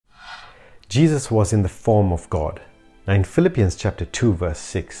Jesus was in the form of God. Now in Philippians chapter 2 verse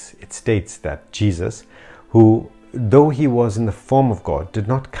 6, it states that Jesus, who though he was in the form of God, did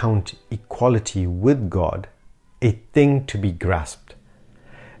not count equality with God a thing to be grasped.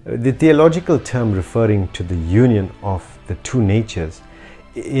 The theological term referring to the union of the two natures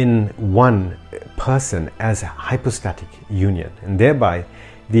in one person as a hypostatic union. And thereby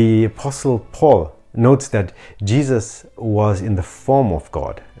the Apostle Paul notes that Jesus was in the form of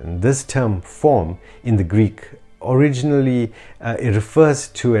God. And this term form in the Greek originally it refers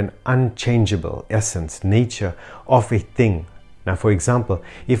to an unchangeable essence, nature of a thing. Now, for example,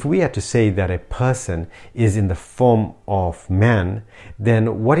 if we had to say that a person is in the form of man,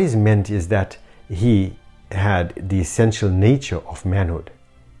 then what is meant is that he had the essential nature of manhood.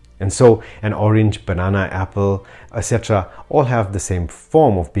 And so an orange, banana, apple, etc. all have the same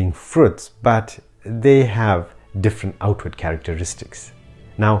form of being fruits, but they have different outward characteristics.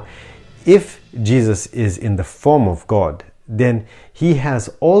 Now, if Jesus is in the form of God, then he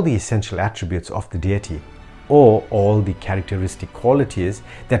has all the essential attributes of the deity, or all the characteristic qualities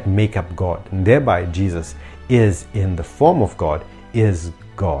that make up God. And thereby Jesus is in the form of God, is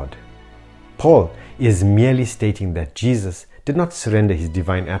God. Paul is merely stating that Jesus did not surrender his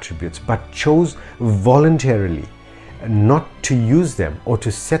divine attributes, but chose voluntarily not to use them or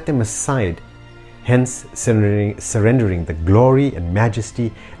to set them aside, hence surrendering the glory and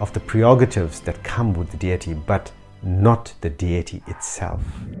majesty of the prerogatives that come with the deity, but not the deity itself.